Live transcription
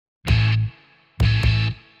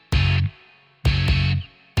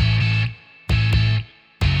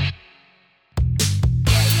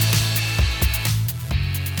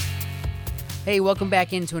Hey, welcome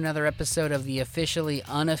back into another episode of the officially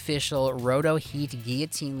unofficial Roto Heat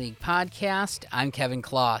Guillotine League podcast. I'm Kevin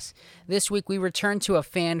Kloss. This week we return to a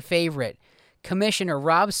fan favorite. Commissioner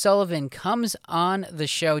Rob Sullivan comes on the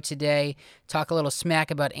show today, talk a little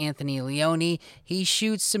smack about Anthony Leone. He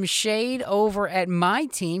shoots some shade over at my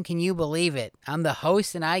team. Can you believe it? I'm the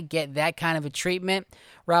host and I get that kind of a treatment.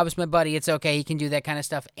 Rob's my buddy. It's okay. He can do that kind of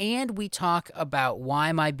stuff. And we talk about why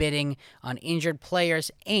am I bidding on injured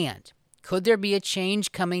players, and could there be a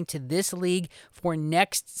change coming to this league for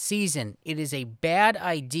next season? It is a bad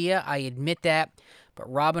idea, I admit that, but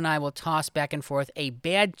Rob and I will toss back and forth a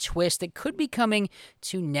bad twist that could be coming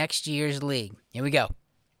to next year's league. Here we go.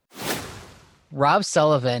 Rob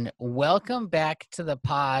Sullivan, welcome back to the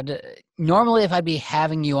pod. Normally, if I'd be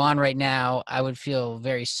having you on right now, I would feel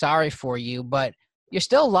very sorry for you, but you're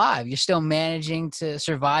still alive. You're still managing to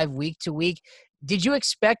survive week to week. Did you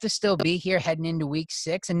expect to still be here heading into week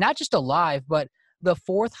 6 and not just alive, but the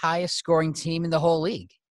 4th highest scoring team in the whole league?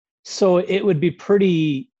 So it would be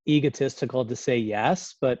pretty egotistical to say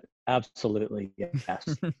yes, but absolutely yes.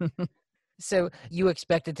 So you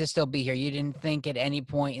expected to still be here. You didn't think at any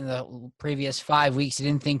point in the previous 5 weeks, you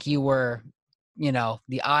didn't think you were,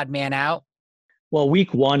 the odd man out? Well,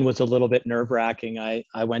 week 1 was a little bit nerve-wracking.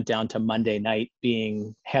 I went down to Monday night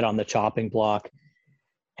being head on the chopping block.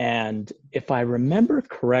 And if I remember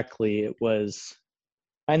correctly,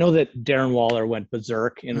 I know that Darren Waller went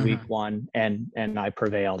berserk in week 1 and I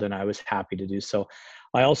prevailed, and I was happy to do so.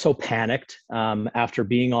 I also panicked after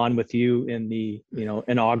being on with you in the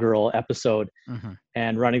inaugural episode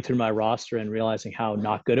and running through my roster and realizing how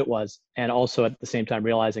not good it was. And also at the same time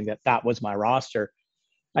realizing that was my roster.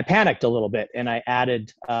 I panicked a little bit and I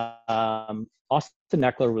added Austin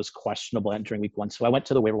Ekeler was questionable entering week 1. So I went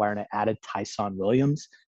to the waiver wire and I added Tyson Williams,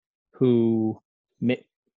 who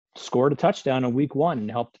scored a touchdown in week 1 and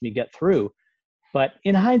helped me get through. But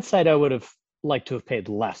in hindsight, I would have liked to have paid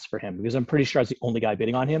less for him because I'm pretty sure I was the only guy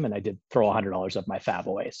bidding on him, and I did throw $100 of my fab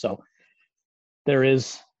away. So there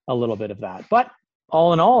is a little bit of that. But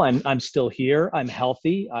all in all, I'm still here. I'm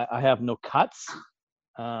healthy. I have no cuts.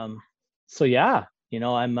 So yeah,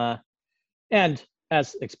 I'm and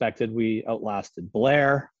as expected, we outlasted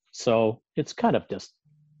Blair. So it's kind of just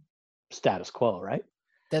status quo, right?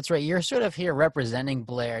 That's right. You're sort of here representing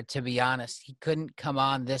Blair, to be honest. He couldn't come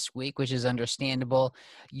on this week, which is understandable.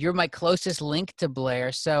 You're my closest link to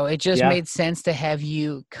Blair, so it just made sense to have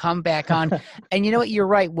you come back on. And you know what? You're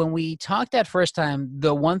right. When we talked that first time,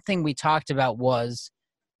 the one thing we talked about was,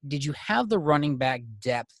 did you have the running back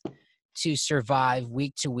depth to survive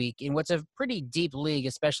week to week in what's a pretty deep league,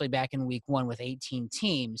 especially back in week 1 with 18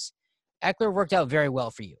 teams? Ekeler worked out very well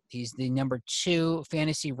for you. He's the number 2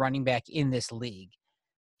 fantasy running back in this league.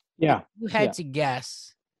 Yeah. If you had to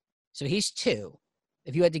guess, so he's 2.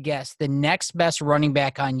 If you had to guess, the next best running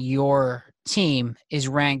back on your team is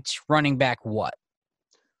ranked running back what?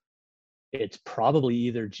 It's probably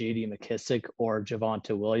either J.D. McKissic or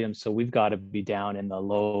Javonte Williams. So we've got to be down in the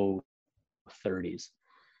low 30s.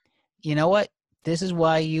 You know what? This is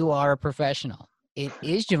why you are a professional. It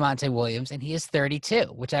is Javonte Williams, and he is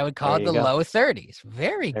 32, which I would call it the low 30s.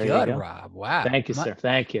 Very good, Rob. Wow. Thank you, sir.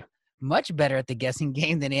 Thank you. Much better at the guessing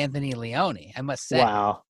game than Anthony Leone, I must say.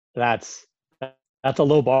 Wow. That's a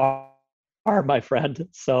low bar, my friend.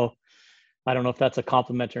 So I don't know if that's a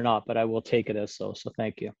compliment or not, but I will take it as so. So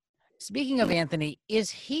thank you. Speaking of Anthony, is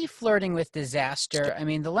he flirting with disaster? I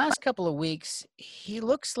mean, the last couple of weeks, he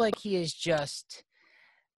looks like he is just,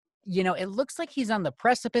 it looks like he's on the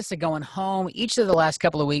precipice of going home each of the last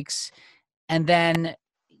couple of weeks. And then,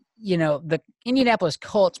 the Indianapolis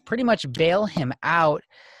Colts pretty much bail him out.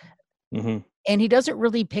 And he doesn't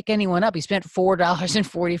really pick anyone up. He spent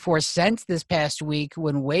 $4.44 this past week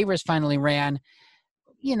when waivers finally ran.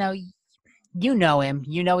 You know him.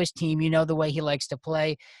 You know his team. You know the way he likes to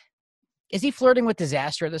play. Is he flirting with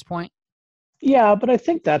disaster at this point? Yeah, but I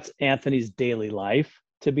think that's Anthony's daily life,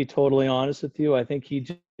 to be totally honest with you. I think he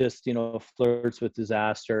just, flirts with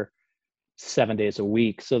disaster 7 days a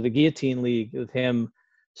week. So the Guillotine League with him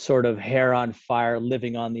sort of hair on fire,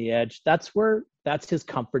 living on the edge, that's his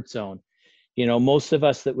comfort zone. Most of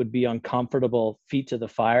us that would be uncomfortable, feet to the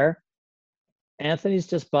fire, Anthony's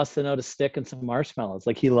just busting out a stick and some marshmallows.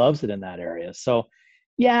 Like, he loves it in that area. So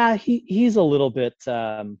yeah, he's a little bit,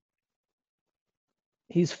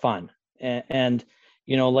 he's fun. And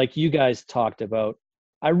like you guys talked about,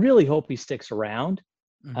 I really hope he sticks around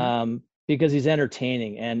because he's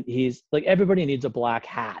entertaining and he's like, everybody needs a black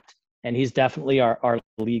hat, and he's definitely our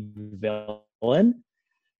league villain.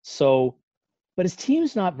 So, but his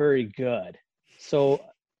team's not very good. So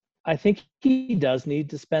I think he does need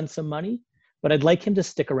to spend some money, but I'd like him to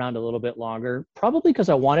stick around a little bit longer, probably because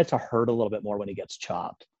I want it to hurt a little bit more when he gets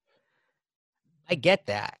chopped. I get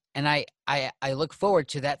that. And I look forward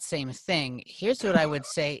to that same thing. Here's what I would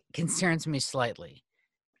say concerns me slightly.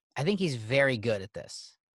 I think he's very good at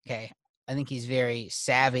this. Okay. I think he's very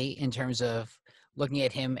savvy in terms of looking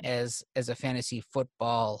at him as a fantasy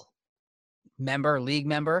football league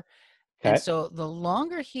member. And Okay. so the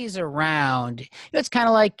longer he's around, it's kind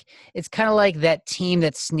of like that team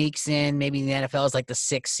that sneaks in, maybe in the NFL is like the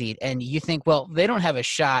 6th seed. And you think, well, they don't have a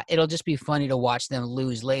shot. It'll just be funny to watch them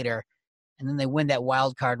lose later. And then they win that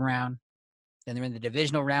wild card round. Then they're in the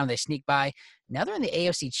divisional round. They sneak by. Now they're in the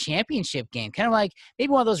AFC Championship game. Kind of like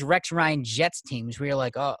maybe one of those Rex Ryan Jets teams where you're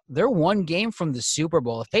like, oh, they're one game from the Super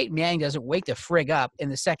Bowl. If Peyton Manning doesn't wake the frig up in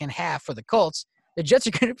the second half for the Colts, the Jets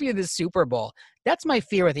are going to be in the Super Bowl. That's my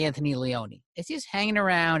fear with Anthony Leone. It's just hanging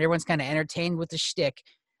around. Everyone's kind of entertained with the shtick.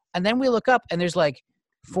 And then we look up and there's like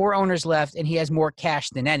 4 owners left and he has more cash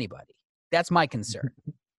than anybody. That's my concern.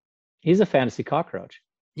 He's a fantasy cockroach.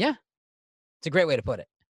 Yeah. It's a great way to put it.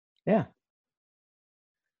 Yeah.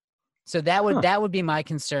 So that would be my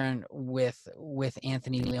concern with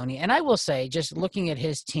Anthony Leone. And I will say, just looking at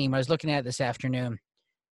his team, I was looking at it this afternoon,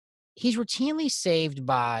 he's routinely saved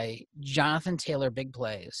by Jonathan Taylor big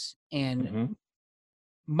plays and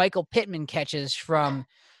Michael Pittman catches from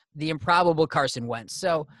the improbable Carson Wentz.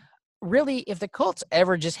 So really, if the Colts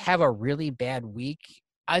ever just have a really bad week,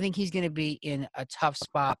 I think he's going to be in a tough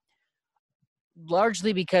spot,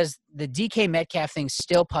 largely because the DK Metcalf thing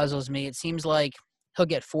still puzzles me. It seems like he'll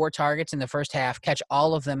get 4 targets in the first half, catch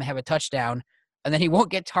all of them, have a touchdown, and then he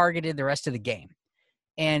won't get targeted the rest of the game.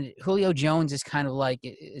 And Julio Jones is kind of like,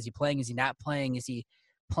 is he playing? Is he not playing? Is he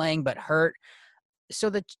playing but hurt? So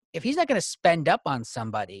that if he's not going to spend up on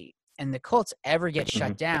somebody and the Colts ever get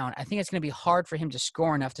shut down, I think it's going to be hard for him to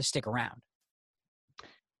score enough to stick around.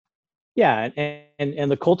 Yeah, and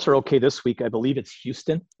the Colts are okay this week. I believe it's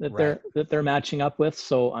Houston that they're matching up with,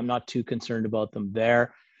 so I'm not too concerned about them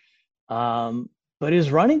there. But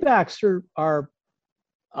his running backs are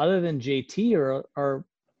other than JT are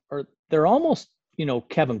they're almost,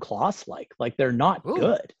 Kevin Kloss like they're not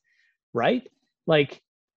good, right? Like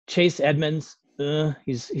Chase Edmonds,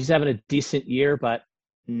 he's having a decent year, but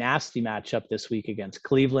nasty matchup this week against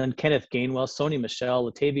Cleveland. Kenneth Gainwell, Sony Michel,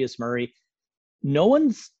 Latavius Murray. No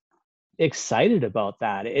one's excited about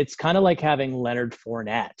that. It's kind of like having Leonard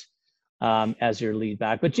Fournette as your lead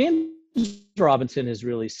back, but James Robinson has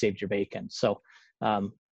really saved your bacon. So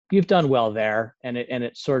you've done well there, and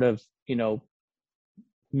it sort of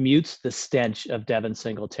mutes the stench of Devin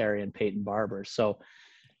Singletary and Peyton Barber. So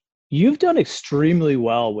you've done extremely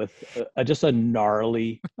well with just a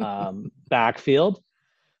gnarly backfield.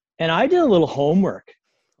 And I did a little homework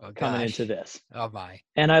coming into this. Oh my!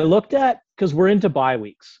 And I looked at, because we're into bye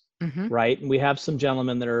weeks, right? And we have some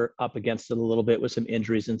gentlemen that are up against it a little bit with some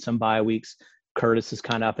injuries and some bye weeks. Curtis is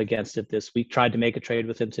kind of up against it this week. Tried to make a trade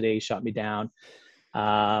with him today. He shot me down.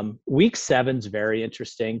 Week 7's very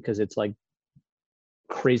interesting because it's like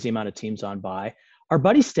crazy amount of teams on bye. Our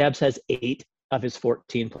buddy Stebbs has 8 of his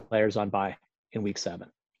 14 players on bye in week 7.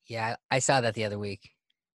 Yeah, I saw that the other week.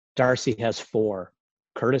 Darcy has 4.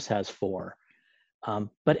 Curtis has 4.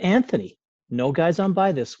 But Anthony, no guys on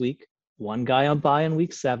bye this week. 1 guy on bye in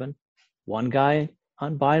week 7. 1 guy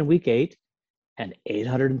on bye in week 8. And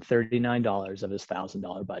 $839 of his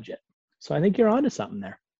 $1,000 budget. So I think you're onto something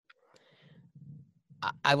there.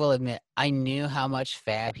 I will admit, I knew how much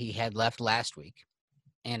fab he had left last week.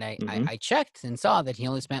 And I checked and saw that he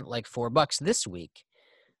only spent like $4 this week.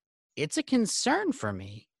 It's a concern for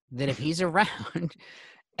me that if he's around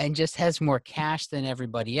and just has more cash than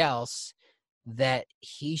everybody else, that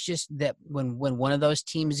he's just that when one of those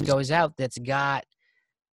teams goes out that's got,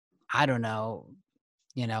 I don't know,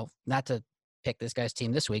 not to pick this guy's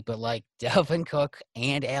team this week, but like Delvin Cook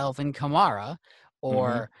and Alvin Kamara,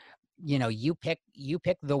 or you pick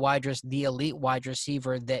the elite wide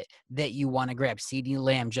receiver that you want to grab, CeeDee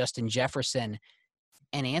Lamb, Justin Jefferson,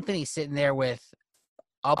 and Anthony's sitting there with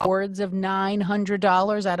upwards of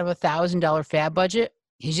 $900 out of $1,000 fab budget.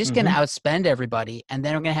 He's just going to outspend everybody, and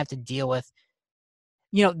then we're going to have to deal with,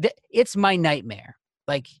 it's my nightmare.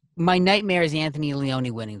 Like, my nightmare is Anthony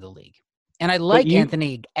Leone winning the league. And I like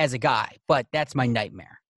Anthony as a guy, but that's my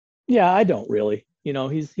nightmare. Yeah, I don't really.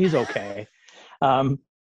 He's okay.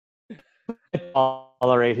 I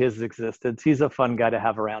tolerate his existence. He's a fun guy to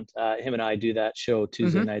have around. Him and I do that show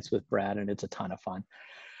Tuesday nights with Brad, and it's a ton of fun.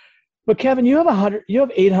 But Kevin, you have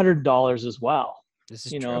 $800 as well. This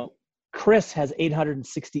is true. Chris has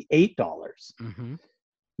 $868.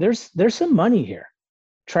 There's some money here.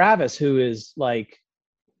 Travis, who is like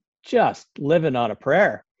just living on a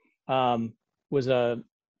prayer, was a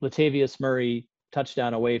Latavius Murray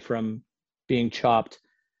touchdown away from being chopped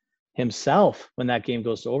himself when that game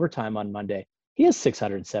goes to overtime on Monday. He has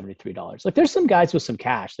 $673. Like, there's some guys with some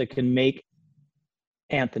cash that can make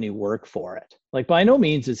Anthony work for it. Like, by no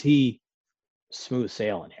means is he smooth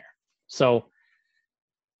sailing here. So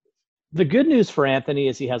the good news for Anthony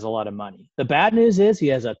is he has a lot of money. The bad news is he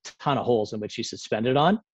has a ton of holes in which he's suspended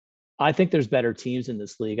on. I think there's better teams in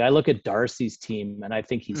this league. I look at Darcy's team and I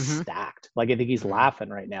think he's stacked. Like, I think he's laughing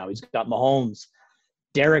right now. He's got Mahomes,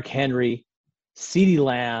 Derrick Henry, CeeDee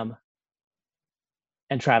Lamb,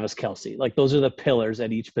 and Travis Kelce. Like, those are the pillars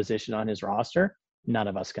at each position on his roster. None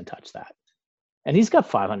of us can touch that. And he's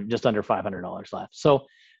got just under $500 left. So,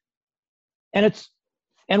 and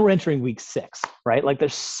we're entering week 6, right? Like,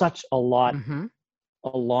 there's such a lot,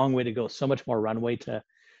 a long way to go, so much more runway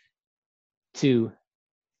to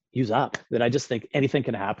use up, that I just think anything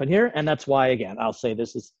can happen here. And that's why, again, I'll say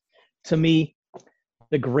this is, to me,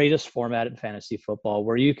 the greatest format in fantasy football,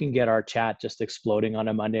 where you can get our chat just exploding on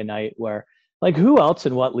a Monday night, where, like, who else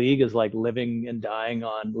in what league is like living and dying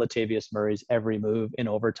on Latavius Murray's every move in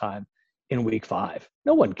overtime in week 5?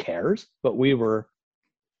 No one cares, but we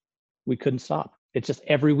couldn't stop. It's just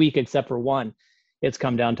every week except for one, it's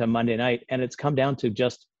come down to Monday night, and it's come down to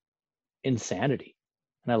just insanity.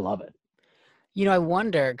 And I love it. You know, I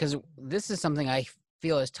wonder, because this is something I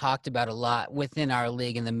feel is talked about a lot within our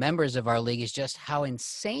league and the members of our league, is just how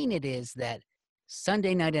insane it is that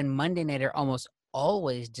Sunday night and Monday night are almost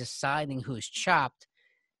always deciding who's chopped.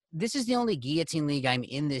 This is the only guillotine league I'm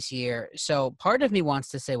in this year. So part of me wants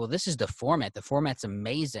to say, well, this is the format. The format's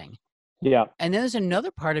amazing. Yeah. And then there's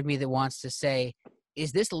another part of me that wants to say,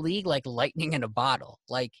 is this league like lightning in a bottle?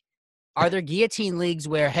 Like, are there guillotine leagues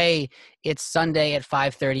where, hey, it's Sunday at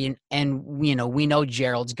 5:30 and you know, we know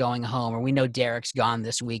Gerald's going home, or we know Derek's gone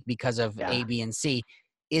this week because of A, B, and C?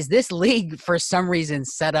 Is this league for some reason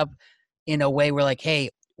set up in a way where, like, hey,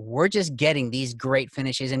 we're just getting these great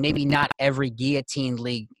finishes, and maybe not every guillotine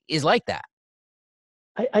league is like that?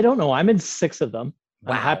 I don't know. I'm in 6 of them.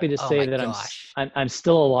 Wow. I'm happy to say that gosh. I'm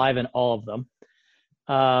still alive in all of them.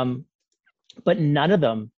 But none of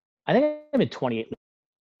them, I think I'm in 28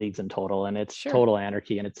 leagues in total, and it's total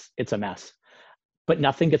anarchy, and it's a mess. But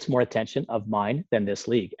nothing gets more attention of mine than this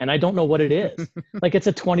league. And I don't know what it is. Like, it's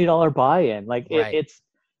a $20 buy-in. Like, Right.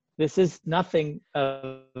 This is nothing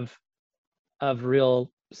of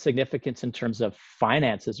real significance in terms of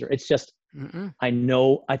finances, or it's just,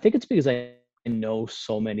 I think it's because I know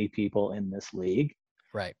so many people in this league.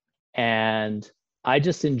 Right. And I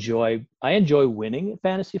enjoy winning at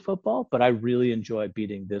fantasy football, but I really enjoy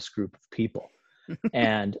beating this group of people.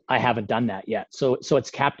 And I haven't done that yet. So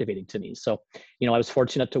it's captivating to me. So, you know, I was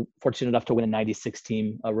fortunate enough to win a 96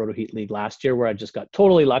 team Roto Heat league last year, where I just got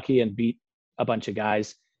totally lucky and beat a bunch of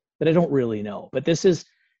guys that I don't really know. But this is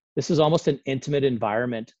almost an intimate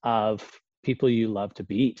environment of people you love to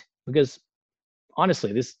beat, because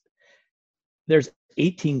honestly, there's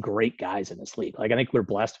 18 great guys in this league. Like, I think we're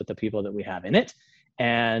blessed with the people that we have in it,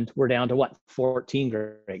 and we're down to 14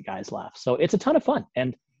 great guys left. So it's a ton of fun.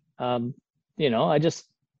 And, you know,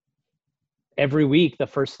 every week, the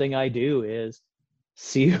first thing I do is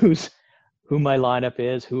see who my lineup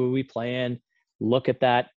is, who are we playing, look at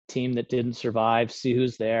that team that didn't survive, see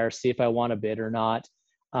who's there, see if I want to bid or not.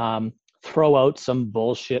 Throw out some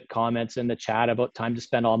bullshit comments in the chat about time to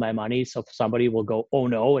spend all my money. So somebody will go, oh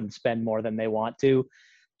no, and spend more than they want to.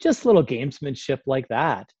 Just little gamesmanship like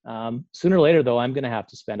that. Sooner or later, though, I'm going to have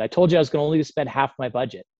to spend. I told you I was going to only spend half my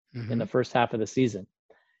budget in the first half of the season.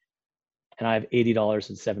 And I have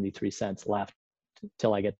 $80.73 left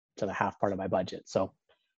till I get to the half part of my budget. So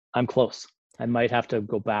I'm close. I might have to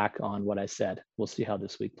go back on what I said. We'll see how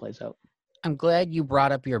this week plays out. I'm glad you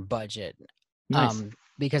brought up your budget. Nice.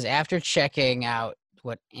 Because after checking out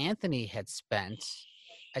what Anthony had spent,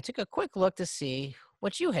 I took a quick look to see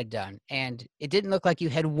what you had done. And it didn't look like you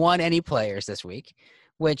had won any players this week,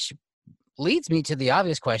 which leads me to the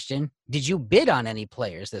obvious question. Did you bid on any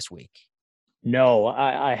players this week? No,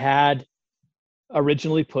 I had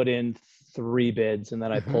originally put in 3 bids, and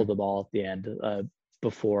then I pulled them all at the end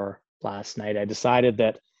before last night. I decided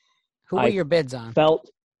that. Who were your bids on?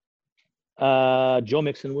 Felt Joe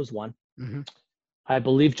Mixon was one. I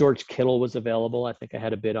believe George Kittle was available. I think I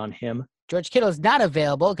had a bid on him. George Kittle is not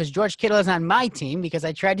available because George Kittle is on my team because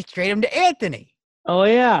I tried to trade him to Anthony. Oh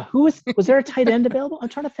yeah, was there a tight end available? I'm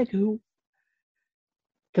trying to think who.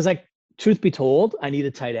 Because truth be told, I need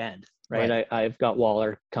a tight end. Right? I've got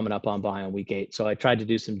Waller coming up on bye on week 8. So I tried to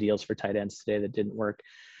do some deals for tight ends today that didn't work.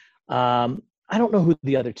 I don't know who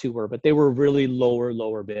the other 2 were, but they were really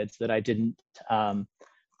lower bids that I didn't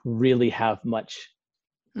really have much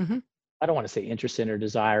I don't want to say interest in or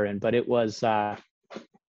desire in, but it was, I'm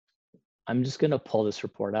just going to pull this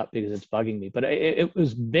report up because it's bugging me, but it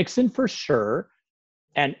was Mixon for sure.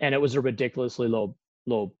 And it was a ridiculously low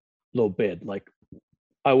bid. Like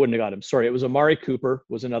I wouldn't have got him. Sorry. It was Amari Cooper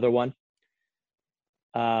was another one.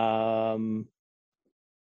 And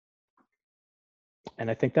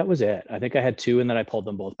I think that was it. I think I had two and then I pulled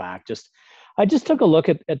them both back. I just took a look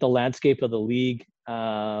at the landscape of the league.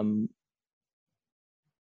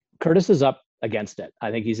 Curtis is up against it.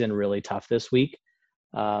 I think he's in really tough this week.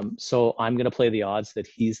 So I'm going to play the odds that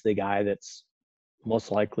he's the guy that's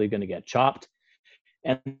most likely going to get chopped.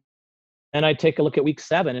 And I take a look at week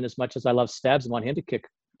 7, and as much as I love Stebbs and want him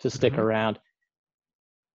to stick around,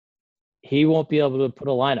 he won't be able to put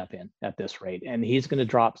a lineup in at this rate. And he's going to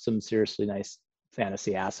drop some seriously nice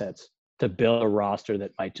fantasy assets to build a roster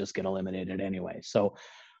that might just get eliminated anyway. So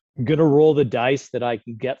I'm going to roll the dice that I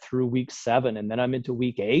can get through week 7, and then I'm into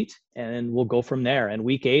week 8, and we'll go from there. And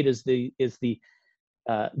week 8 is the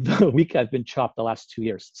week I've been chopped the last 2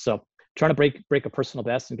 years. So trying to break a personal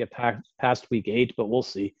best and get past week 8, but we'll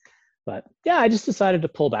see. But yeah, I just decided to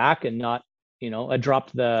pull back and not, I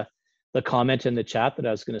dropped the comment in the chat that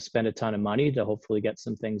I was going to spend a ton of money to hopefully get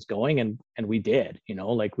some things going. And we did,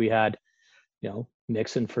 like we had,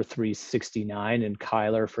 Mixon for 369 and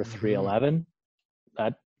Kyler for 311.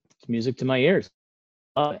 That's music to my ears.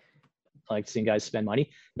 I like seeing guys spend money.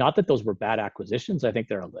 Not that those were bad acquisitions. I think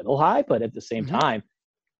they're a little high, but at the same time,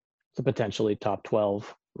 it's a potentially top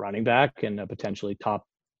 12 running back and a potentially top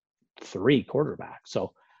 3 quarterback.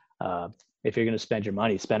 So if you're going to spend your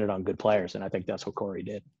money, spend it on good players. And I think that's what Corey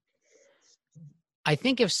did. I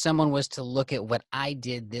think if someone was to look at what I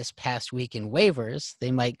did this past week in waivers,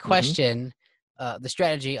 they might question the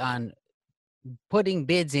strategy on putting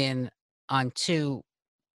bids in on 2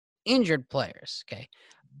 injured players. Okay.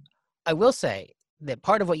 I will say that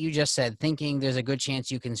part of what you just said, thinking there's a good chance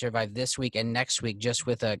you can survive this week and next week just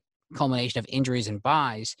with a culmination of injuries and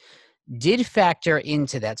buys, did factor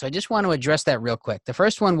into that. So I just want to address that real quick. The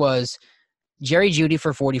first one was Jerry Jeudy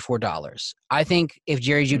for $44. I think if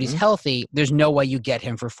Jerry Judy's healthy, there's no way you get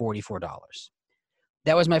him for $44.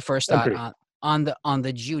 That was my first thought on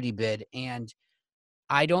the Jeudy bid. And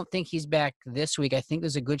I don't think he's back this week. I think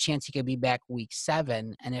there's a good chance he could be back week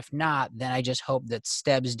 7. And if not, then I just hope that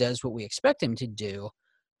Stebbs does what we expect him to do.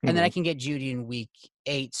 And then I can get Jeudy in week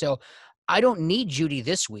 8. So I don't need Jeudy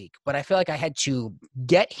this week, but I feel like I had to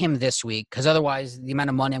get him this week because otherwise the amount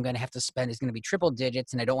of money I'm going to have to spend is going to be triple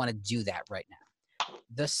digits, and I don't want to do that right now.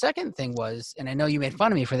 The second thing was, and I know you made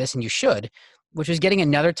fun of me for this, and you should, which was getting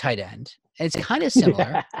another tight end. And it's kind of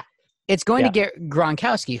similar. It's going to get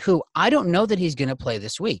Gronkowski, who I don't know that he's going to play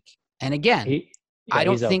this week. And again, I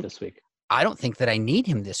don't think that I need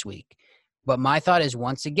him this week. But my thought is,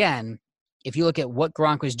 once again, if you look at what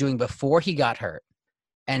Gronk was doing before he got hurt,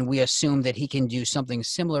 and we assume that he can do something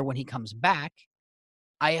similar when he comes back,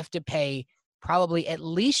 I have to pay probably at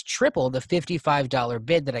least triple the $55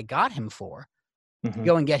 bid that I got him for to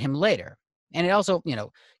go and get him later. And it also,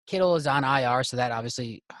 Kittle is on IR, so that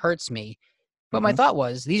obviously hurts me. But my thought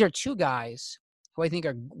was, these are 2 guys who I think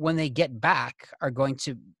are, when they get back, are going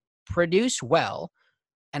to produce well.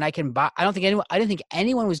 And I can buy. I didn't think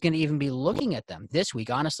anyone was going to even be looking at them this week,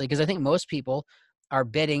 honestly, because I think most people are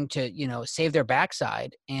bidding to, save their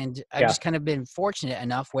backside. And I've just kind of been fortunate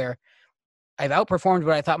enough where I've outperformed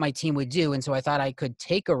what I thought my team would do. And so I thought I could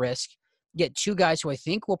take a risk, get 2 guys who I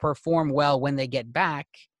think will perform well when they get back.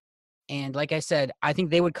 And like I said, I think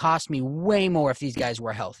they would cost me way more if these guys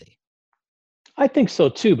were healthy. I think so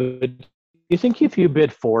too. But you think if you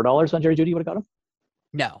bid $4 on Jerry Jeudy, you would have got him?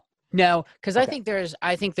 No, because I think there's,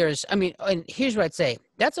 and here's what I'd say.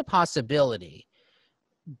 That's a possibility.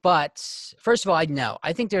 But first of all,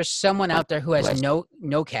 I think there's someone out there who has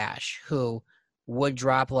no cash who would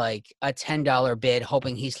drop like a $10 bid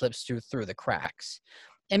hoping he slips through the cracks.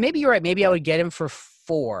 And maybe you're right. Maybe I would get him for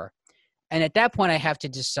 $4. And at that point, I have to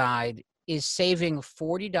decide, is saving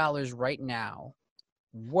 $40 right now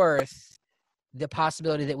worth the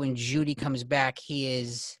possibility that when Jeudy comes back, he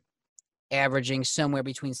is averaging somewhere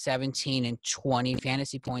between 17 and 20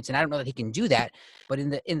 fantasy points. And I don't know that he can do that, but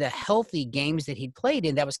in the healthy games that he'd played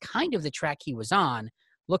in, that was kind of the track he was on,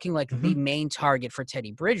 looking like the main target for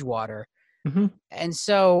Teddy Bridgewater. And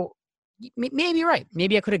so maybe you're right.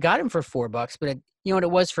 Maybe I could have got him for $4, but what it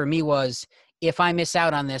was for me was, if I miss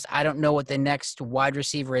out on this, I don't know what the next wide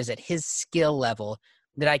receiver is at his skill level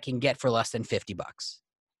that I can get for less than $50.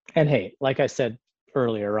 And hey, like I said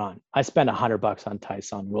earlier on, I spent $100 on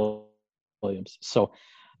Tyson Williams. So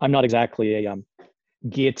I'm not exactly a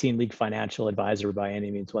Guillotine League financial advisor by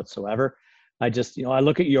any means whatsoever. I just, I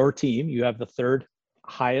look at your team. You have the 3rd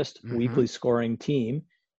highest Mm-hmm. weekly scoring team.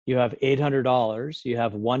 You have $800. You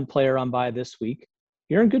have one player on bye this week.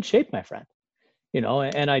 You're in good shape, my friend.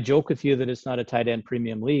 And I joke with you that it's not a tight end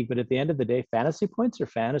premium league, but at the end of the day, fantasy points are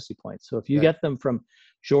fantasy points. So if you get them from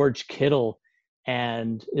George Kittle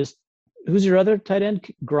and who's your other tight end?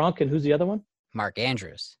 Gronk, and who's the other one? Mark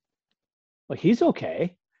Andrews. Well, he's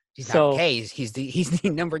okay. He's not okay. He's the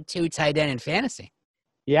number 2 tight end in fantasy.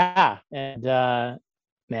 Yeah. And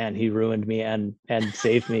man, he ruined me and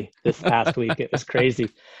saved me this past week. It was crazy.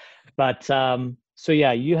 But so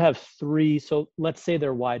yeah, you have 3. So let's say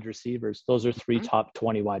they're wide receivers. Those are 3 top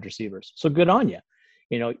 20 wide receivers. So good on you.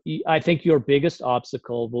 I think your biggest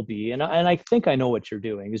obstacle will be, and I think I know what you're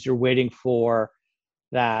doing, is you're waiting for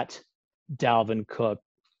that Dalvin Cook,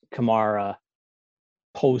 Kamara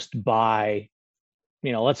post bye.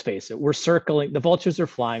 Let's face it, we're circling. The vultures are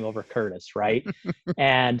flying over Curtis, right?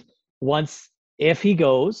 And if he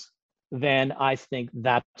goes, then I think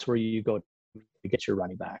that's where you go to get your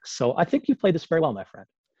running backs. So I think you played this very well, my friend.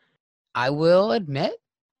 I will admit,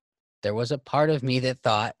 there was a part of me that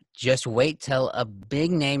thought, just wait till a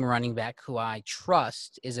big name running back who I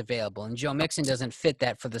trust is available. And Joe Mixon doesn't fit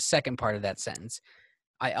that for the second part of that sentence.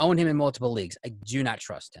 I own him in multiple leagues. I do not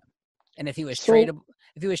trust him. And if he was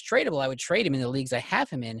tradable, I would trade him in the leagues I have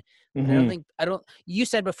him in. Mm-hmm. You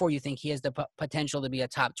said before you think he has the potential to be a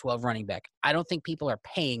top 12 running back. I don't think people are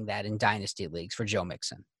paying that in dynasty leagues for Joe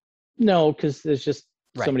Mixon. No, because there's just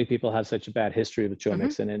so many people have such a bad history with Joe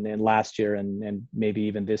Mixon, and last year and maybe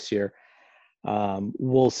even this year.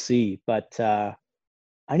 We'll see. But I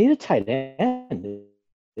need a tight end,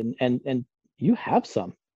 and you have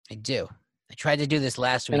some. I do. I tried to do this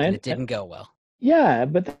last week and it didn't go well. Yeah,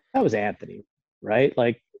 but that was Anthony, right?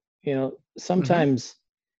 Like, sometimes,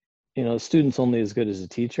 student's only as good as a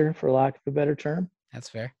teacher, for lack of a better term. That's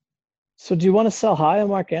fair. So do you want to sell high on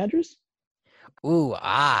Mark Andrews? Ooh,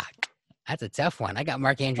 that's a tough one. I got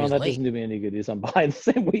Mark Andrews that late. Doesn't do me any good. He's on bye the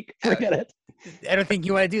same week. Forget it. I don't think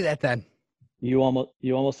you want to do that then. You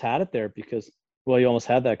almost had it there because, you almost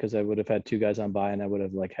had that because I would have had 2 guys on bye and I would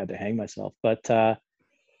have had to hang myself. But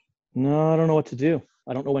no, I don't know what to do.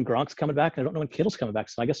 I don't know when Gronk's coming back, and I don't know when Kittle's coming back.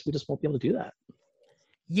 So I guess we just won't be able to do that.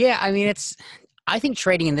 Yeah, I mean, I think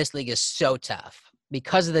trading in this league is so tough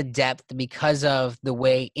because of the depth, because of the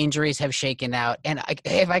way injuries have shaken out. And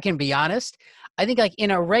if I can be honest, I think like in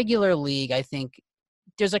a regular league, I think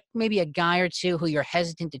there's like maybe a guy or two who you're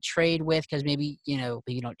hesitant to trade with because maybe, you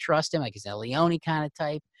don't trust him, like he's a Leone kind of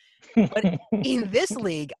type. But in this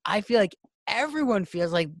league, I feel like everyone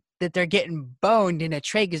feels like that they're getting boned in a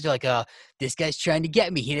trade because they're like, oh, this guy's trying to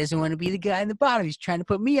get me. He doesn't want to be the guy in the bottom. He's trying to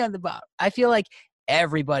put me on the bottom. I feel like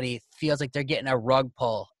everybody feels like they're getting a rug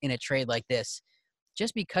pull in a trade like this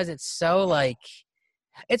just because it's so like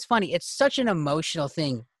 – it's funny. It's such an emotional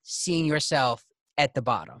thing seeing yourself at the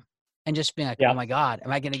bottom and just being like, oh, my God,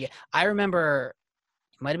 am I going to get – I remember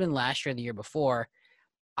it might have been last year or the year before.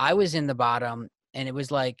 I was in the bottom and it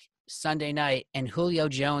was like Sunday night and Julio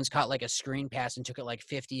Jones caught like a screen pass and took it like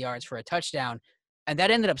 50 yards for a touchdown. And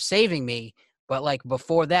that ended up saving me. But like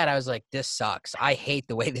before that, I was like, this sucks. I hate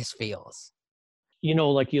the way this feels.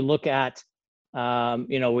 Like you look at, we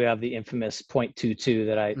have the infamous 0.22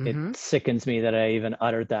 that it sickens me that I even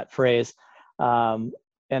uttered that phrase. And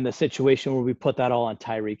the situation where we put that all on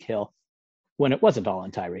Tyreek Hill when it wasn't all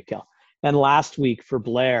on Tyreek Hill. And last week for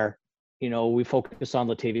Blair, we focused on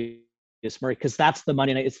Latavius Murray because that's the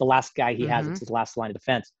Monday night. It's the last guy he has. It's his last line of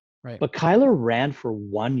defense. Right. But Kyler ran for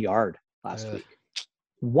 1 yard last week.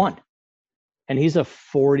 1. And he's a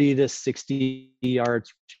 40 to 60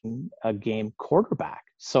 yards a game quarterback.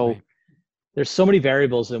 So there's so many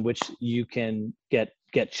variables in which you can get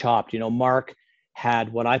chopped. Mark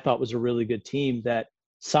had what I thought was a really good team that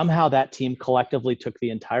somehow that team collectively took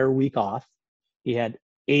the entire week off. He had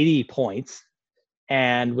 80 points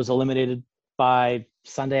and was eliminated by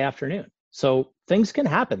Sunday afternoon. So things can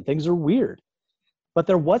happen. Things are weird. But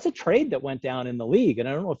there was a trade that went down in the league, and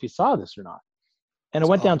I don't know if you saw this or not. And it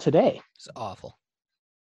went down today. It's awful.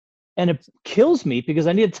 And it kills me because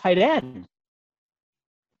I need a tight end.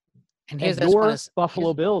 And your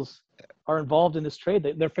Buffalo Bills are involved in this trade.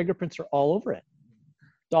 Their fingerprints are all over it.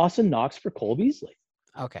 Dawson Knox for Cole Beasley.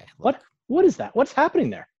 Okay. Look. What is that? What's happening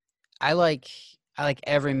there? I like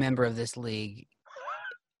every member of this league,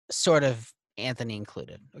 sort of Anthony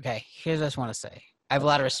included. Okay, here's what I just want to say. I have a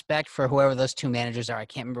lot of respect for whoever those 2 managers are. I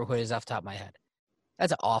can't remember who it is off the top of my head.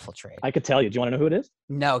 That's an awful trade. I could tell you. Do you want to know who it is?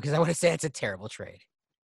 No, because I want to say it's a terrible trade.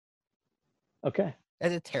 Okay.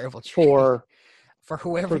 That's a terrible trade. For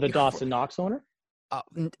whoever. For the Dawson Knox owner?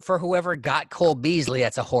 For whoever got Cole Beasley,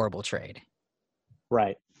 that's a horrible trade.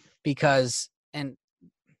 Right. Because, and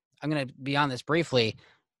I'm going to be on this briefly.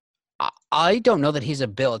 I don't know that he's a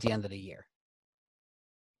Bill at the end of the year.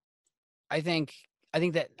 I think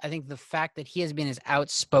the fact that he has been as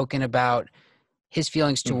outspoken about his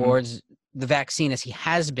feelings towards the vaccine as he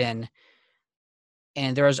has been,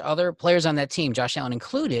 and there's other players on that team, Josh Allen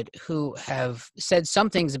included, who have said some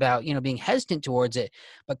things about, being hesitant towards it.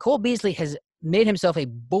 But Cole Beasley has made himself a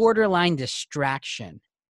borderline distraction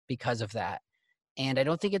because of that. And I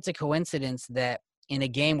don't think it's a coincidence that in a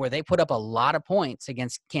game where they put up a lot of points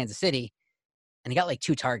against Kansas City, and he got like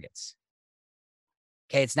 2 targets.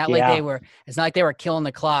 Okay, it's not like they were killing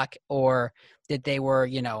the clock, or that they were,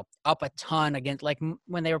 up a ton against, like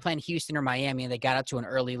when they were playing Houston or Miami and they got up to an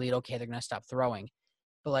early lead. Okay, they're going to stop throwing.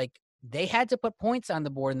 But like they had to put points on the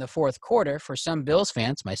board in the fourth quarter for some Bills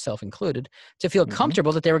fans, myself included, to feel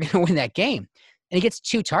comfortable that they were going to win that game. And he gets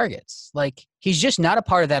 2 targets. Like, he's just not a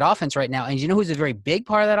part of that offense right now. And you know who's a very big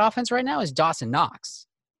part of that offense right now is Dawson Knox.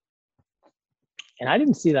 And I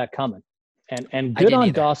didn't see that coming. And good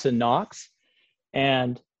on Dawson Knox.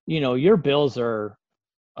 And, your Bills are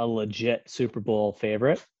a legit Super Bowl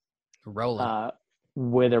favorite. Rolling.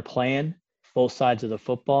 Where they're playing both sides of the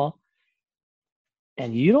football.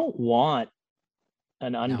 And you don't want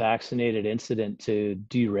an unvaccinated incident to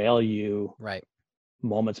derail you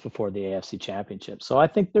moments before the AFC Championship. So I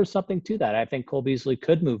think there's something to that. I think Cole Beasley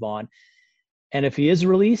could move on. And if he is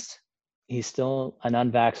released, he's still an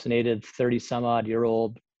unvaccinated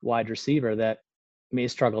 30-some-odd-year-old wide receiver that may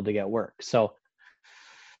struggle to get work. So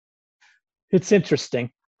it's interesting.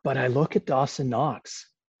 But I look at Dawson Knox,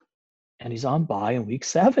 and he's on bye in week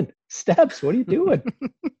 7. Steps, what are you doing?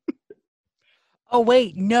 Oh,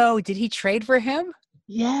 wait, no. Did he trade for him?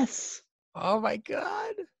 Yes. Oh, my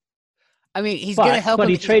God. I mean, he's going to help him. But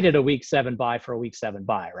he traded a week 7 bye for a week 7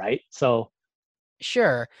 bye, right? So.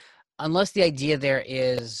 Sure. Unless the idea there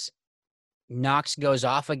is Knox goes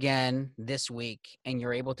off again this week and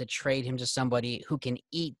you're able to trade him to somebody who can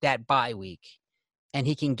eat that bye week, and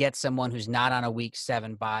he can get someone who's not on a week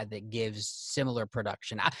 7 bye that gives similar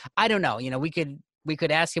production. I don't know. We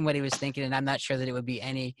could ask him what he was thinking, and I'm not sure that it would be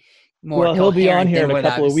any more. Well, he'll be on here in a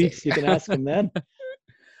couple of weeks. You can ask him then.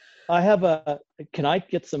 Can I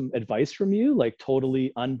get some advice from you? Like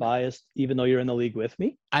totally unbiased, even though you're in the league with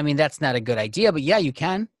me? I mean, that's not a good idea, but yeah, you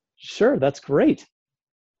can. Sure. That's great.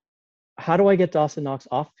 How do I get Dawson Knox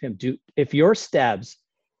off of him? If you're Stabs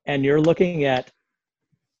and you're looking at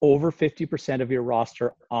over 50% of your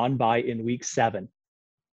roster on bye in week 7,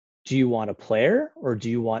 do you want a player or do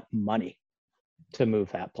you want money to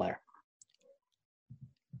move that player?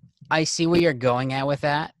 I see where you're going at with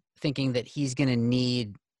that, thinking that he's going to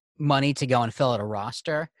need money to go and fill out a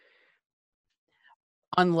roster.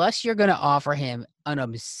 Unless you're going to offer him an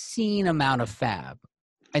obscene amount of fab,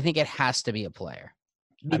 I think it has to be a player.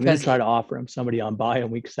 I'm going to try to offer him somebody on bye in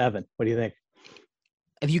week 7. What do you think?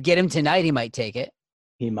 If you get him tonight, he might take it.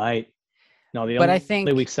 He might. No, I think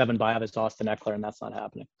week 7 buyout is Austin Eckler, and that's not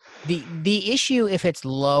happening. The issue, if it's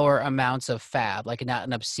lower amounts of fab, like not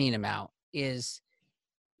an obscene amount, is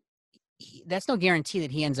that's no guarantee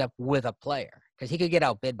that he ends up with a player, because he could get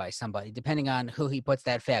outbid by somebody depending on who he puts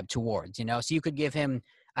that fab towards. So you could give him,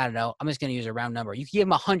 I don't know, I'm just going to use a round number. You could give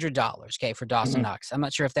him $100, okay, for Dawson Knox. I'm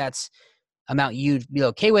not sure if that's amount you'd be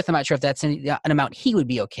okay with. I'm not sure if that's an amount he would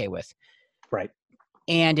be okay with. Right.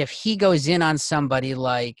 And if he goes in on somebody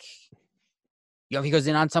like,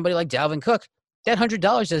 Dalvin Cook, that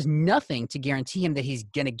 $100 does nothing to guarantee him that he's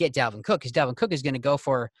going to get Dalvin Cook, because Dalvin Cook is going to go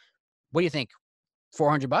for, what do you think,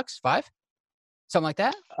 $400, $500? Something like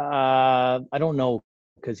that? I don't know,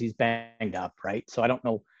 because he's banged up, right? So I don't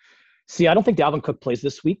know. See, I don't think Dalvin Cook plays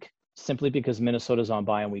this week, simply because Minnesota's on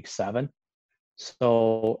bye in week 7.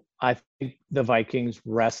 So I think the Vikings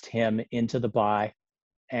rest him into the bye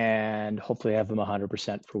and hopefully have him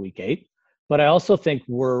 100% for week 8. But I also think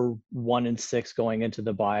we're 1-6 going into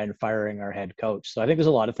the bye and firing our head coach. So I think there's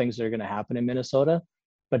a lot of things that are going to happen in Minnesota.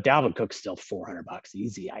 But Dalvin Cook's still $400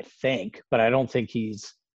 easy, I think. But I don't think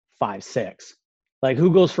he's 5-6. Like,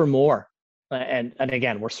 who goes for more? And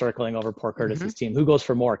again, we're circling over poor Curtis's team. Who goes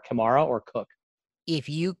for more, Kamara or Cook? If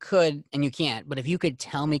you could, and you can't, but if you could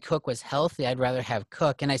tell me Cook was healthy, I'd rather have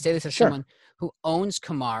Cook. And I say this as someone who owns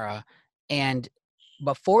Kamara. And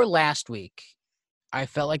before last week, I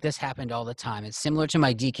felt like this happened all the time. It's similar to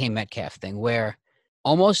my DK Metcalf thing, where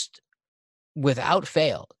almost without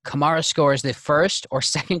fail, Kamara scores the first or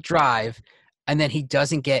second drive, and then he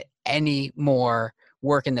doesn't get any more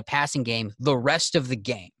work in the passing game the rest of the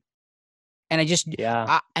game. And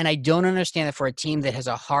I don't understand that for a team that has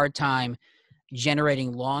a hard time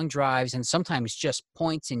generating long drives and sometimes just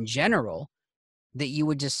points in general, that you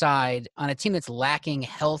would decide on a team that's lacking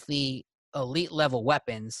healthy elite level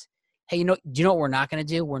weapons hey, do you know what we're not going to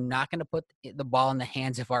do? We're not going to put the ball in the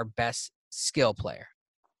hands of our best skill player.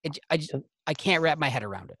 I can't wrap my head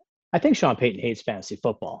around it. I think Sean Payton hates fantasy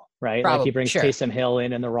football, right? Probably, Like he brings sure. Taysom Hill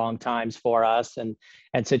in the wrong times for us and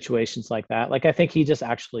situations like that. Like I think he just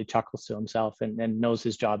actually chuckles to himself and knows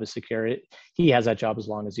his job is secure. He has that job as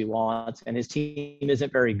long as he wants, and his team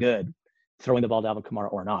isn't very good throwing the ball to Alvin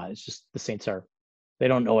Kamara or not. It's just the Saints they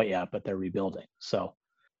don't know it yet, but they're rebuilding. So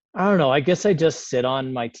I don't know. I guess I just sit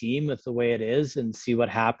on my team with the way it is and see what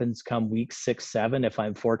happens come week 6, 7 if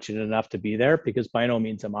I'm fortunate enough to be there, because by no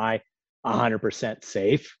means am I 100%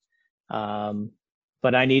 safe.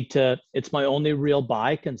 But I need to, it's my only real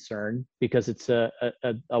buy concern because it's a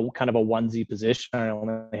kind of a onesie position. I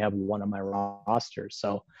only have one on my roster.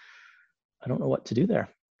 So I don't know what to do there.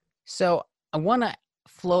 So I want to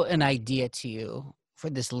float an idea to you for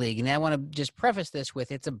this league. And I want to just preface this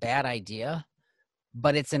with, it's a bad idea,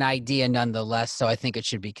 but it's an idea nonetheless. So I think it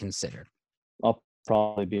should be considered. I'll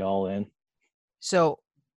probably be all in. So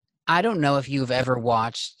I don't know if you've ever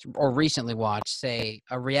watched or recently watched, say,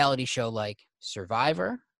 a reality show like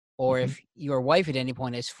Survivor, or if your wife at any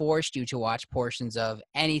point has forced you to watch portions of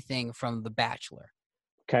anything from The Bachelor.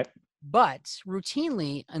 Okay. But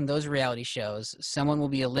routinely in those reality shows, someone will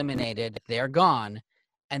be eliminated, they're gone,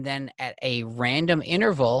 and then at a random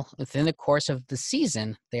interval within the course of the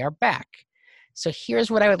season, they are back. So here's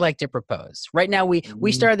what I would like to propose. Right now,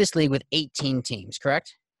 we started this league with 18 teams,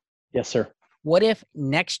 correct? Yes, sir. What if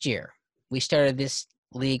next year we started this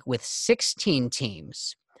league with 16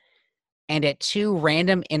 teams, and at 2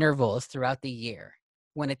 random intervals throughout the year,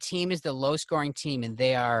 when a team is the low-scoring team and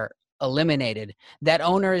they are eliminated, that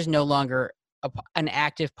owner is no longer an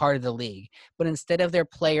active part of the league, but instead of their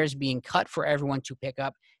players being cut for everyone to pick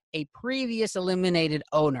up, a previous eliminated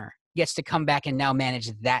owner gets to come back and now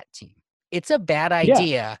manage that team. It's a bad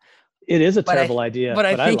idea. Yeah, it is a terrible idea, but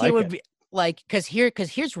I think like it would be like, because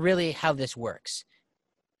here's really how this works.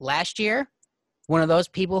 Last year, one of those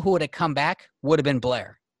people who would have come back would have been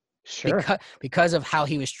Blair. Sure. Because of how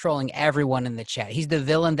he was trolling everyone in the chat. He's the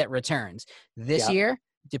villain that returns. This year,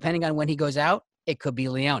 depending on when he goes out, it could be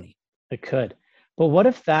Leone. It could. But what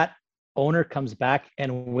if that owner comes back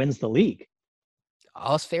and wins the league?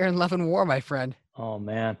 All's fair in love and war, my friend. Oh,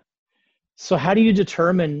 man. So how do you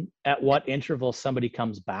determine at what interval somebody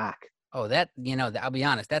comes back? Oh, I'll be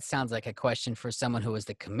honest, that sounds like a question for someone who is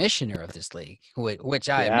the commissioner of this league, which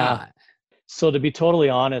I am not. So to be totally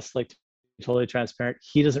honest, like totally transparent,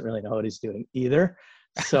 he doesn't really know what he's doing either.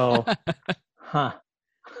 So, I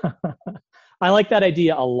like that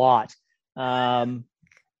idea a lot. I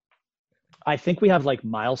think we have like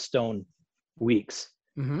milestone weeks.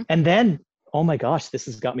 And then, oh my gosh, this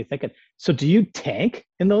has got me thinking. So do you tank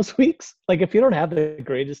in those weeks? Like if you don't have the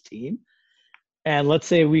greatest team, and let's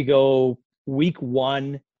say we go week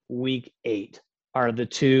 1, week 8 are the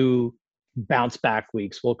 2 bounce back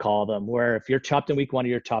weeks, we'll call them, where if you're chopped in week 1 or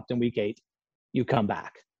you're chopped in week 8, you come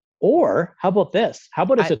back. Or how about this? How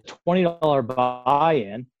about it's a $20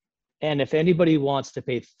 buy-in, and if anybody wants to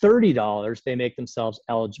pay $30, they make themselves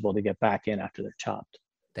eligible to get back in after they're chopped.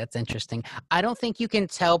 That's interesting. I don't think you can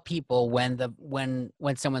tell people when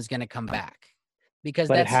someone's going to come back, because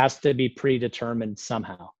it has to be predetermined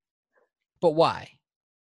somehow. But why?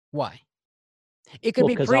 Why? It could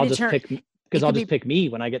be predetermined. Because I'll just pick me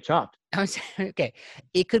when I get chopped. Okay.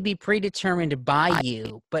 It could be predetermined by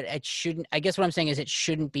you, but it shouldn't. I guess what I'm saying is it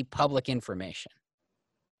shouldn't be public information.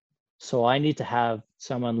 So I need to have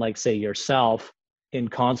someone like, say, yourself in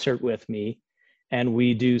concert with me, and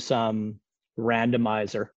we do some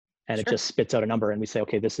randomizer, and it just spits out a number, and we say,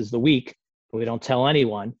 okay, this is the week. We don't tell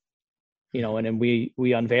anyone, and then we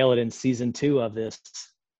unveil it in season 2 of this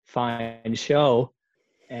fine show,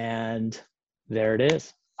 and there it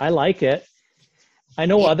is. I like it. I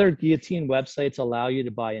know other guillotine websites allow you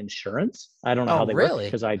to buy insurance. I don't know how they work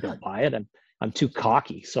because I don't buy it. I'm too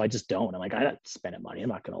cocky, so I just don't. I'm like, I'm not spending money. I'm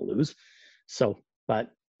not going to lose. So,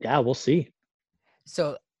 but yeah, we'll see.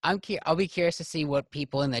 So I'll be curious to see what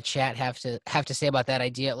people in the chat have to say about that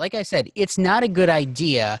idea. Like I said, it's not a good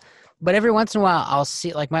idea, but every once in a while I'll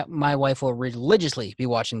see, like my wife will religiously be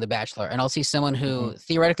watching The Bachelor, and I'll see someone who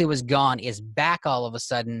theoretically was gone is back all of a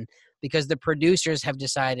sudden because the producers have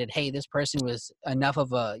decided, hey, this person was enough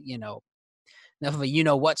of a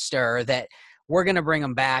what stir that we're going to bring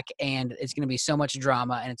them back, and it's going to be so much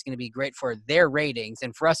drama, and it's going to be great for their ratings,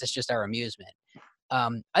 and for us it's just our amusement. I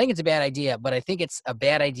think it's a bad idea, but I think it's a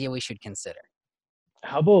bad idea we should consider.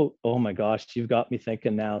 How about, oh my gosh, you've got me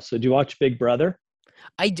thinking now. So do you watch Big Brother?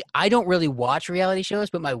 I don't really watch reality shows,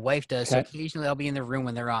 but my wife does. Okay. So occasionally I'll be in the room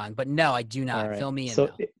when they're on. But no, I do not. Right. Fill me in. So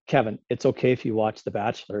now. Kevin, it's okay if you watch The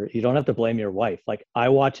Bachelor. You don't have to blame your wife. Like, I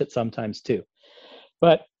watch it sometimes too.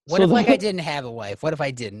 But What if like I didn't have a wife? What if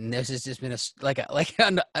I didn't? This has just been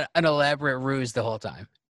an elaborate ruse the whole time.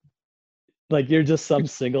 like you're just some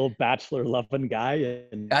single bachelor loving guy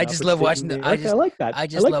in I just love upstate watching New York. I like that. I I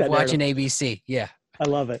just like love that narrative. watching ABC. Yeah. I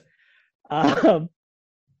love it. Um,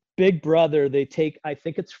 Big Brother, they take, I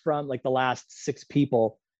think it's from like the last 6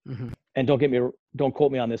 people. Mm-hmm. And don't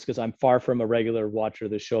quote me on this because I'm far from a regular watcher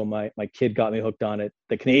of the show. My kid got me hooked on it,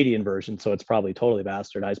 the Canadian version, so it's probably totally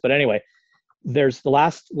bastardized. But anyway, there's the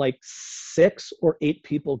last like 6 or 8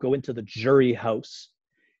 people go into the jury house,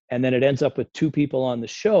 and then it ends up with 2 people on the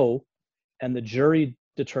show, and the jury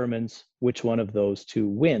determines which one of those 2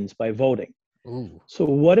 wins by voting. Ooh. So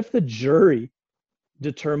what if the jury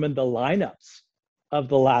determined the lineups of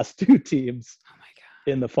the last 2 teams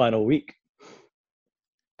in the final week?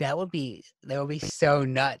 That would be so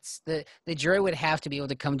nuts. The jury would have to be able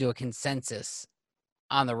to come to a consensus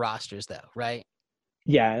on the rosters, though, right?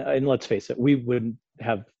 Yeah, and let's face it, we wouldn't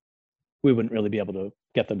really be able to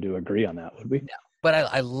get them to agree on that, would we? No. But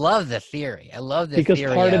I love the theory. I love the because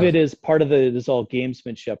theory part of it is all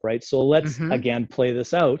gamesmanship, right? So let's again play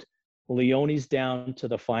this out. Leone's down to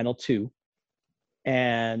the final 2,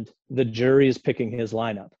 and the jury is picking his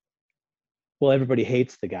lineup. Well, everybody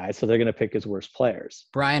hates the guy, so they're going to pick his worst players.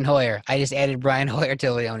 Brian Hoyer. I just added Brian Hoyer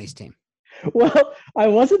to Leone's team. Well, I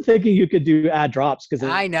wasn't thinking you could do add drops because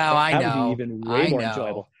I know. That would be even way more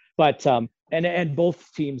enjoyable. But and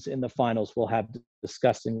both teams in the finals will have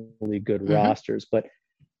disgustingly good rosters, but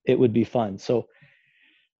it would be fun. So,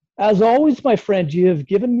 as always, my friend, you have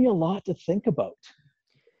given me a lot to think about.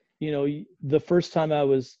 You know, the first time I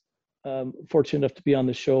was fortunate enough to be on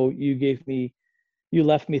the show, you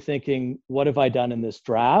left me thinking, what have I done in this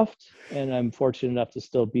draft? And I'm fortunate enough to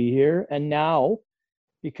still be here. And now,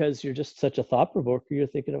 because you're just such a thought provoker, you're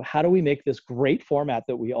thinking of how do we make this great format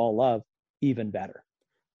that we all love even better?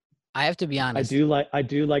 I have to be honest. I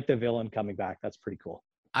do like the villain coming back. That's pretty cool.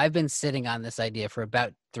 I've been sitting on this idea for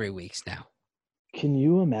about 3 weeks now. Can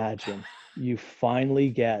you imagine you finally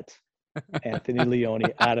get Anthony Leone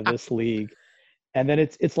out of this league? And then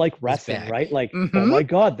it's like wrestling, right? Like, oh my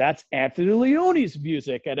God, that's Anthony Leone's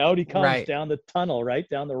music. And out he comes down the tunnel, right?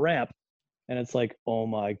 Down the ramp. And it's like, oh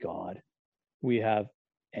my God, we have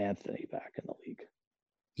Anthony back in the league.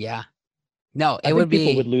 Yeah. No,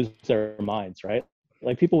 people would lose their minds, right?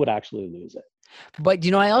 Like people would actually lose it. But,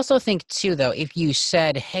 I also think too, though, if you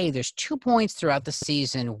said, hey, there's 2 points throughout the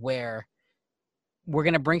season where we're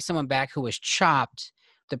going to bring someone back who was chopped,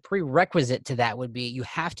 the prerequisite to that would be you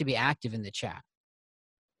have to be active in the chat.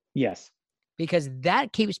 Yes. Because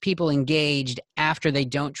that keeps people engaged after they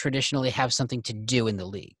don't traditionally have something to do in the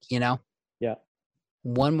league, Yeah.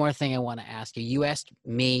 One more thing I want to ask you. You asked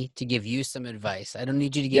me to give you some advice. I don't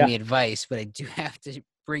need you to give me advice, but I do have to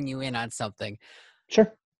bring you in on something.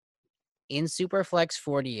 Sure. In Superflex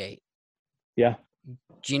 48. Yeah.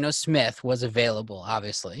 Geno Smith was available,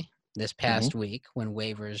 obviously, this past week when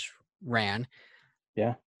waivers ran.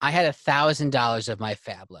 Yeah. I had $1,000 of my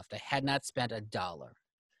fab left. I had not spent $1.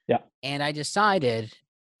 Yeah. And I decided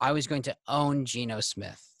I was going to own Geno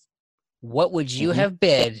Smith. What would you have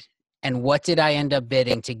bid? And what did I end up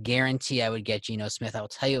bidding to guarantee I would get Geno Smith? I will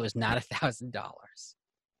tell you it was not $1,000.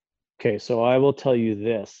 Okay, so I will tell you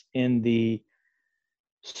this. In the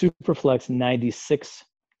Superflex 96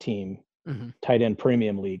 team, tight end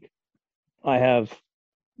premium league, I have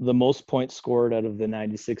the most points scored out of the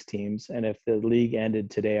 96 teams. And if the league ended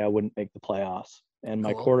today, I wouldn't make the playoffs. And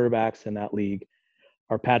my quarterbacks in that league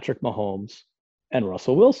are Patrick Mahomes and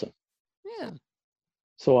Russell Wilson. Yeah.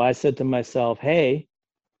 So I said to myself, hey,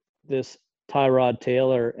 this Tyrod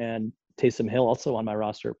Taylor and Taysom Hill also on my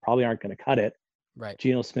roster probably aren't going to cut it. Right.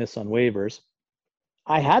 Geno Smith's on waivers.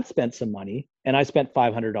 I had spent some money, and I spent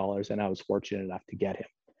 $500, and I was fortunate enough to get him.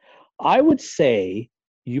 I would say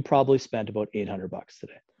you probably spent about $800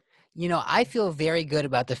 today. I feel very good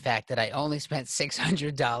about the fact that I only spent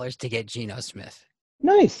 $600 to get Geno Smith.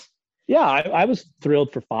 Nice. Yeah, I was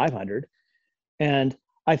thrilled for $500. And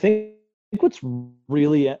I think what's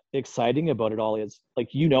really exciting about it all is, like,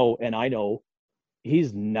 and I know,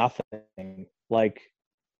 he's nothing like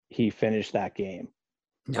he finished that game.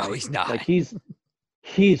 No, right? He's not. Like,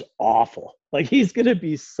 he's awful. Like, he's going to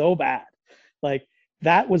be so bad. Like,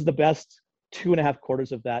 that was the best 2.5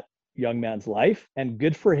 quarters of that young man's life. And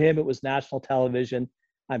good for him. It was national television.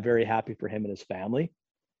 I'm very happy for him and his family.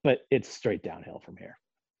 But it's straight downhill from here.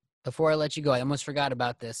 Before I let you go, I almost forgot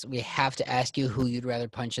about this. We have to ask you who you'd rather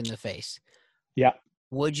punch in the face. Yeah.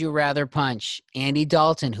 Would you rather punch Andy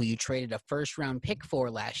Dalton, who you traded a first-round pick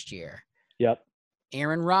for last year? Yep.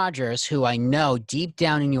 Aaron Rodgers, who I know deep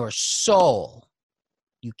down in your soul,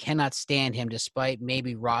 you cannot stand him despite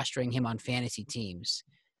maybe rostering him on fantasy teams,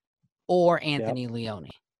 or Anthony Leone?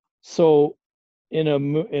 So in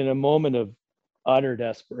a moment of utter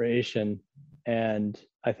desperation, and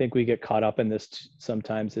I think we get caught up in this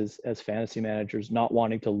sometimes as fantasy managers, not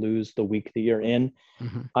wanting to lose the week that you're in.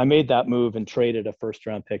 Mm-hmm. I made that move and traded a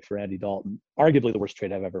first-round pick for Andy Dalton, arguably the worst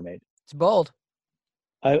trade I've ever made. It's bold.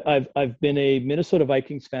 I've been a Minnesota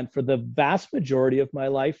Vikings fan for the vast majority of my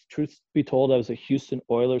life. Truth be told, I was a Houston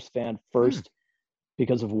Oilers fan first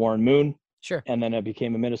because of Warren Moon. Sure. And then I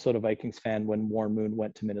became a Minnesota Vikings fan when Warren Moon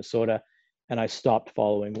went to Minnesota, and I stopped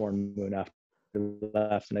following Warren Moon after he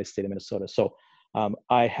left, and I stayed in Minnesota. So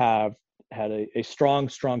I have had a strong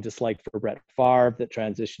dislike for Brett Favre that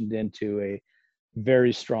transitioned into a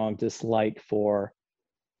very strong dislike for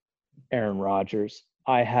Aaron Rodgers.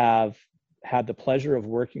 I have had the pleasure of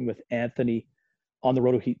working with Anthony on the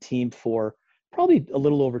Roto Heat team for probably a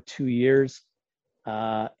little over 2 years.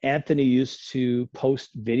 Anthony used to post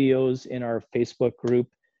videos in our Facebook group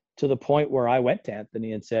to the point where I went to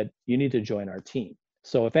Anthony and said, you need to join our team.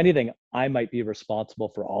 So if anything, I might be responsible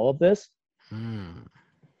for all of this.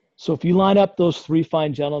 So if you line up those three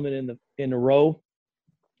fine gentlemen in a row,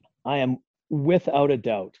 I am without a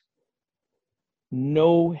doubt,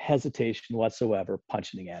 no hesitation whatsoever,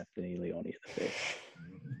 punching Anthony Leone in the face.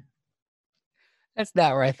 That's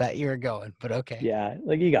not where I thought you were going, but okay. Yeah,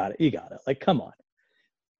 like you got it. Like, come on.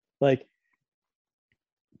 Like,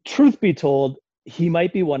 truth be told, he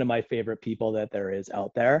might be one of my favorite people that there is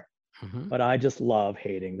out there, but I just love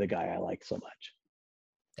hating the guy I like so much.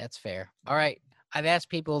 That's fair. All right. I've asked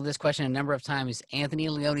people this question a number of times. Anthony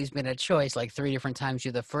Leone's been a choice like 3 different times.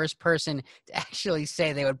 You're the first person to actually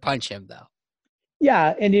say they would punch him, though.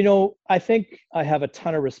 Yeah, and I think I have a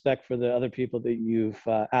ton of respect for the other people that you've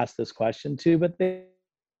asked this question to, but they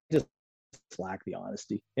just lack the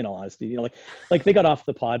honesty. In all honesty, like they got off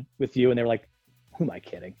the pod with you and they were like, "Who am I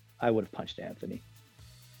kidding? I would have punched Anthony."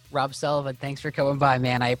 Rob Sullivan, thanks for coming by,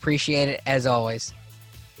 man. I appreciate it as always.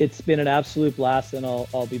 It's been an absolute blast, and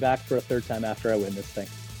I'll be back for a third time after I win this thing.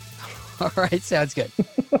 All right, sounds good.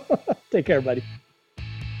 Take care, buddy.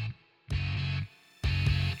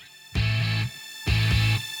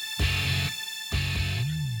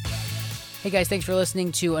 Hey guys, thanks for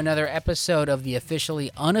listening to another episode of the officially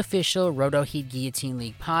unofficial Roto Heat Guillotine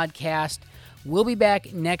League podcast. We'll be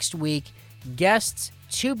back next week. Guests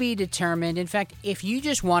to be determined. In fact, if you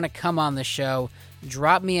just want to come on the show,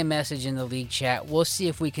 drop me a message in the league chat. We'll see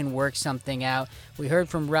if we can work something out. We heard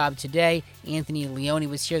from Rob today. Anthony Leone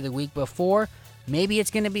was here the week before. Maybe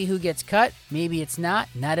it's going to be who gets cut. Maybe it's not.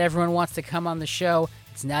 Not everyone wants to come on the show.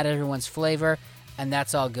 It's not everyone's flavor, and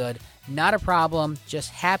that's all good. Not a problem. Just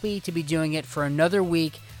happy to be doing it for another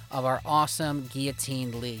week of our awesome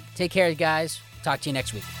Guillotine League. Take care, guys. Talk to you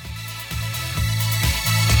next week.